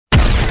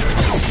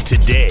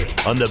Today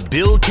on The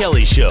Bill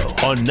Kelly Show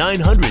on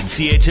 900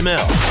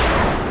 CHML.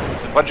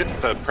 The budget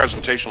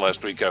presentation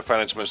last week,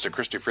 Finance Minister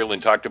Chrystia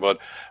Freeland talked about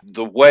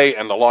the way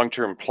and the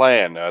long-term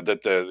plan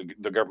that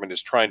the government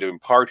is trying to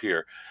impart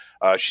here.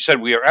 She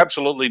said, "We are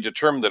absolutely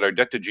determined that our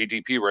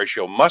debt-to-GDP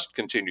ratio must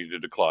continue to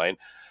decline.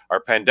 Our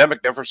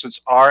pandemic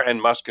deficits are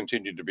and must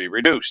continue to be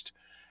reduced."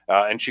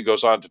 And she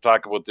goes on to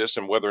talk about this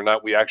and whether or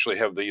not we actually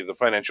have the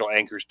financial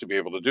anchors to be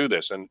able to do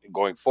this and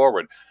going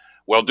forward.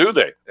 Well, do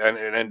they?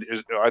 And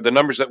are the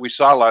numbers that we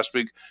saw last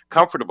week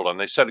comfortable? And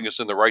they're setting us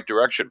in the right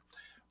direction?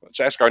 Let's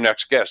ask our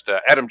next guest.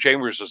 Adam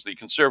Chambers is the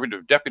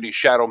Conservative Deputy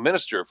Shadow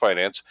Minister of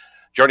Finance,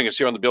 joining us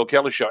here on The Bill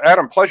Kelly Show.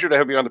 Adam, pleasure to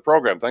have you on the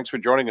program. Thanks for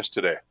joining us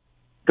today.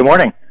 Good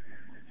morning.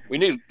 We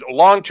need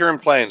long-term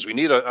plans. We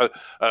need a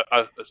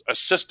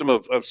system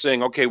of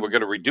saying, okay, we're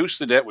going to reduce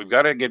the debt. We've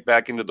got to get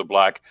back into the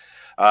black.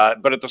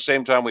 But at the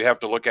same time, we have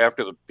to look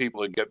after the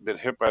people that get been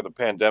hit by the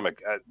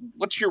pandemic.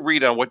 What's your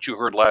read on what you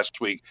heard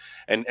last week?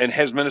 And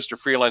has Minister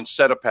Freeland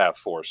set a path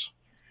for us?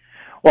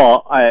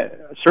 Well,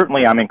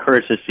 certainly I'm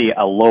encouraged to see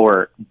a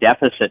lower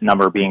deficit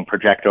number being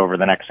projected over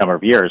the next number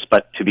of years.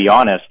 But to be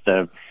honest,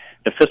 the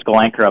fiscal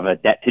anchor of a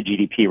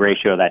debt-to-GDP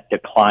ratio that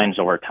declines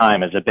over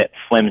time is a bit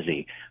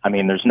flimsy. I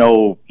mean, there's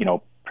no,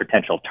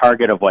 potential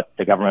target of what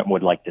the government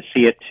would like to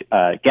see it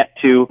get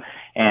to.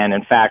 And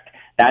in fact,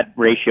 that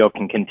ratio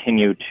can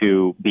continue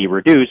to be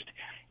reduced,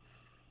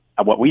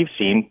 what we've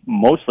seen,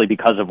 mostly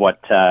because of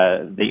what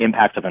the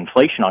impacts of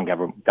inflation on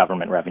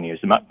government revenues.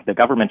 The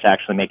government's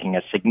actually making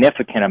a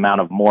significant amount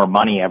of more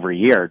money every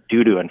year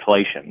due to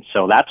inflation.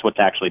 So that's what's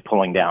actually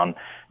pulling down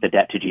the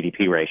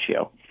debt-to-GDP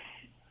ratio.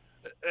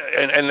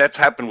 And that's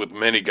happened with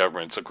many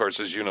governments, of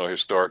course, as you know,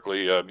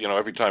 historically.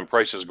 Every time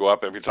prices go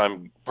up, every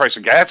time price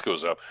of gas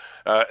goes up,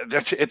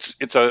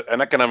 it's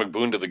an economic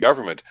boon to the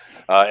government.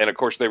 And of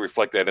course, they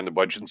reflect that in the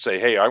budget and say,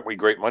 "Hey, aren't we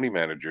great money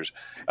managers?"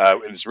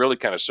 It's really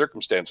kind of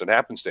circumstance and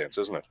happenstance,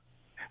 isn't it?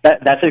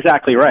 That's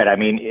exactly right. I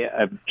mean,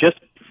 just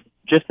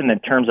in the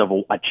terms of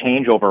a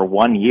change over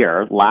 1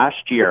 year,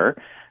 last year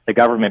the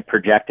government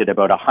projected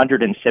about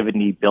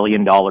 $170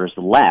 billion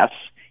less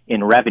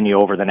in revenue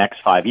over the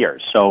next 5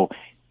 years. So,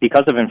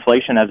 because of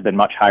inflation has been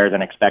much higher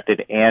than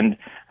expected and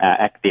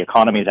the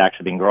economy has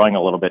actually been growing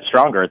a little bit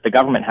stronger, the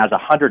government has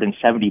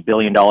 $170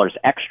 billion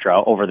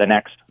extra over the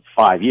next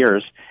 5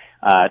 years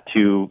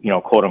to,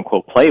 quote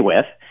unquote, play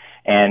with.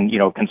 And,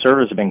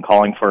 Conservatives have been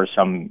calling for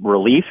some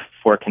relief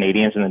for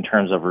Canadians in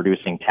terms of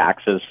reducing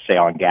taxes, say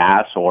on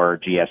gas or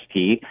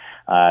GST,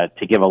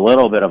 to give a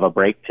little bit of a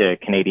break to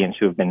Canadians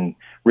who have been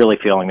really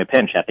feeling the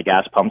pinch at the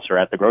gas pumps or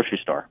at the grocery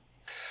store.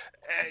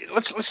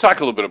 Let's talk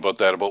a little bit about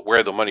that, about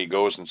where the money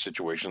goes in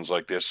situations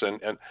like this,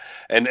 and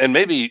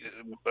maybe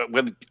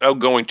without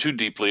going too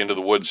deeply into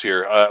the woods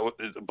here,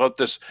 about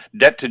this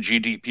debt to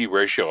GDP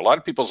ratio. A lot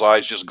of people's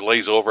eyes just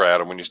glaze over at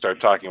them when you start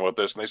talking about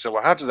this, and they say,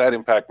 "Well, how does that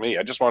impact me?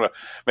 I just want to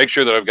make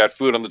sure that I've got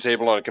food on the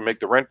table and I can make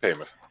the rent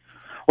payment."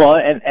 Well,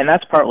 and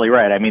that's partly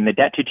right. I mean, the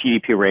debt to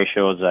GDP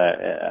ratio is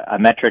a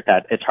metric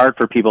that it's hard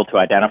for people to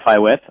identify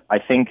with. I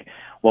think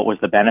what was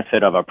the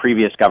benefit of a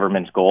previous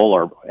government's goal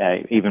or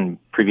even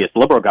previous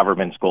Liberal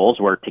government's goals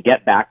were to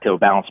get back to a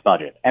balanced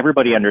budget.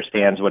 Everybody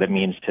understands what it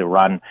means to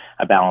run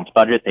a balanced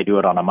budget. They do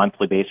it on a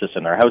monthly basis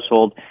in their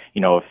household.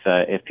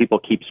 If people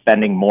keep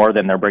spending more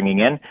than they're bringing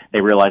in,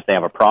 they realize they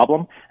have a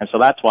problem. And so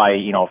that's why,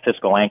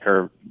 fiscal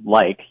anchor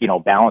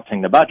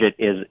balancing the budget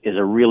is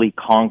a really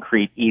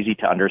concrete, easy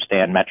to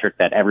understand metric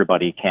that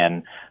everybody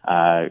can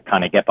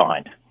kind of get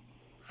behind.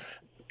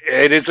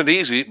 It isn't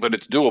easy, but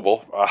it's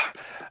doable.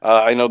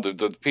 I know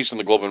the piece in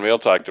the Globe and Mail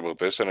talked about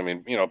this, and I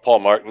mean, Paul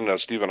Martin,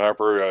 Stephen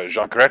Harper,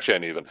 Jean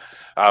Chrétien even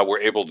were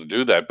able to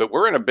do that. But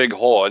we're in a big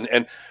hole,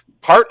 and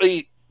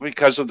partly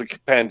because of the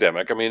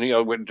pandemic. I mean,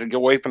 to go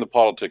away from the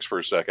politics for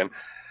a second,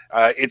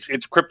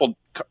 it's crippled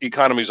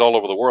economies all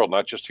over the world,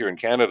 not just here in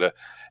Canada.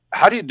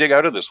 How do you dig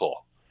out of this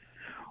hole?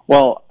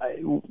 Well,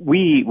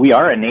 we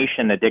are a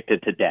nation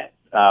addicted to debt.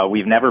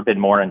 We've never been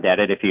more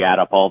indebted if you add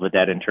up all the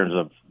debt in terms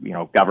of,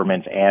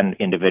 governments and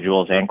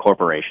individuals and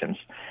corporations.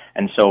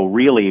 And so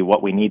really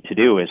what we need to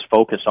do is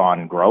focus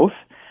on growth.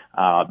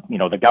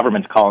 The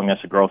government's calling us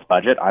a growth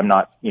budget. I'm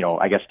not,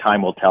 I guess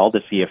time will tell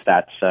to see if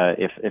that's,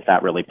 if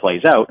that really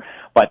plays out.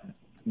 But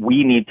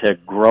we need to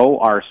grow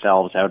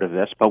ourselves out of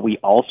this, but we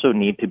also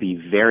need to be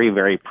very,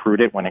 very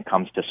prudent when it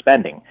comes to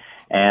spending.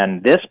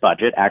 And this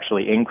budget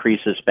actually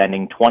increases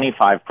spending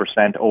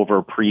 25%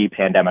 over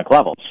pre-pandemic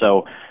levels.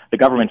 So the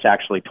government's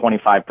actually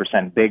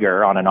 25%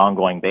 bigger on an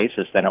ongoing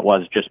basis than it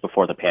was just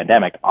before the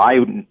pandemic.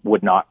 I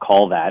would not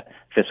call that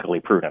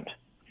fiscally prudent.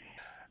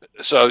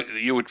 So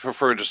you would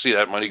prefer to see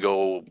that money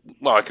go?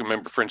 Well, I can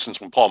remember, for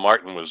instance, when Paul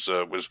Martin was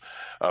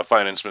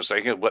finance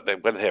minister.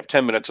 They have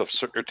 10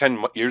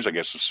 years, I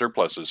guess, of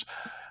surpluses.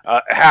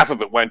 Half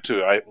of it went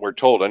to, we're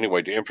told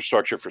anyway, to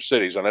infrastructure for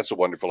cities, and that's a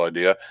wonderful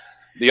idea.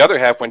 The other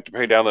half went to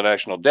pay down the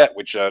national debt,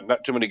 which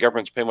not too many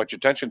governments pay much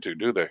attention to,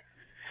 do they?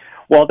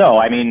 Well, no,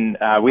 I mean,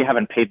 we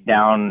haven't paid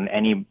down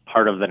any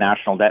part of the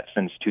national debt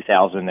since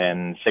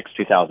 2006,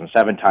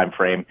 2007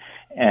 timeframe,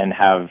 and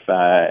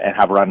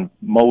have run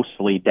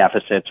mostly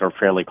deficits or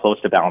fairly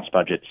close to balanced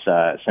budgets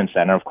since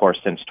then. And of course,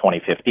 since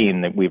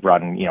 2015, we've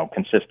run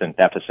consistent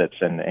deficits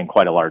in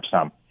quite a large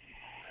sum.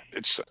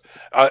 It's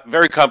a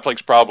very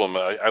complex problem.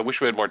 I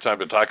wish we had more time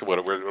to talk about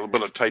it. We're a little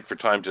bit tight for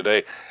time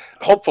today.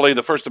 Hopefully,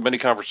 the first of many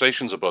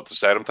conversations about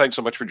this. Adam, thanks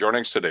so much for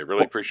joining us today.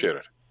 Really appreciate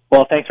it.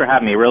 Well, thanks for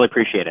having me. Really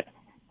appreciate it.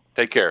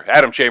 Take care.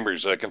 Adam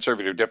Chambers,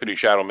 Conservative Deputy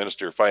Shadow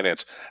Minister of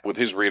Finance, with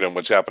his read on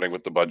what's happening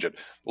with the budget.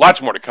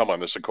 Lots more to come on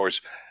this, of course,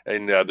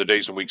 in the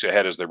days and weeks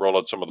ahead as they roll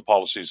out some of the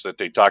policies that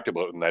they talked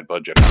about in that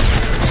budget.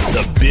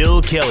 The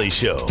Bill Kelly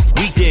Show,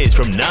 weekdays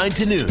from 9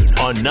 to noon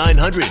on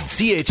 900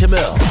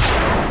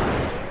 CHML.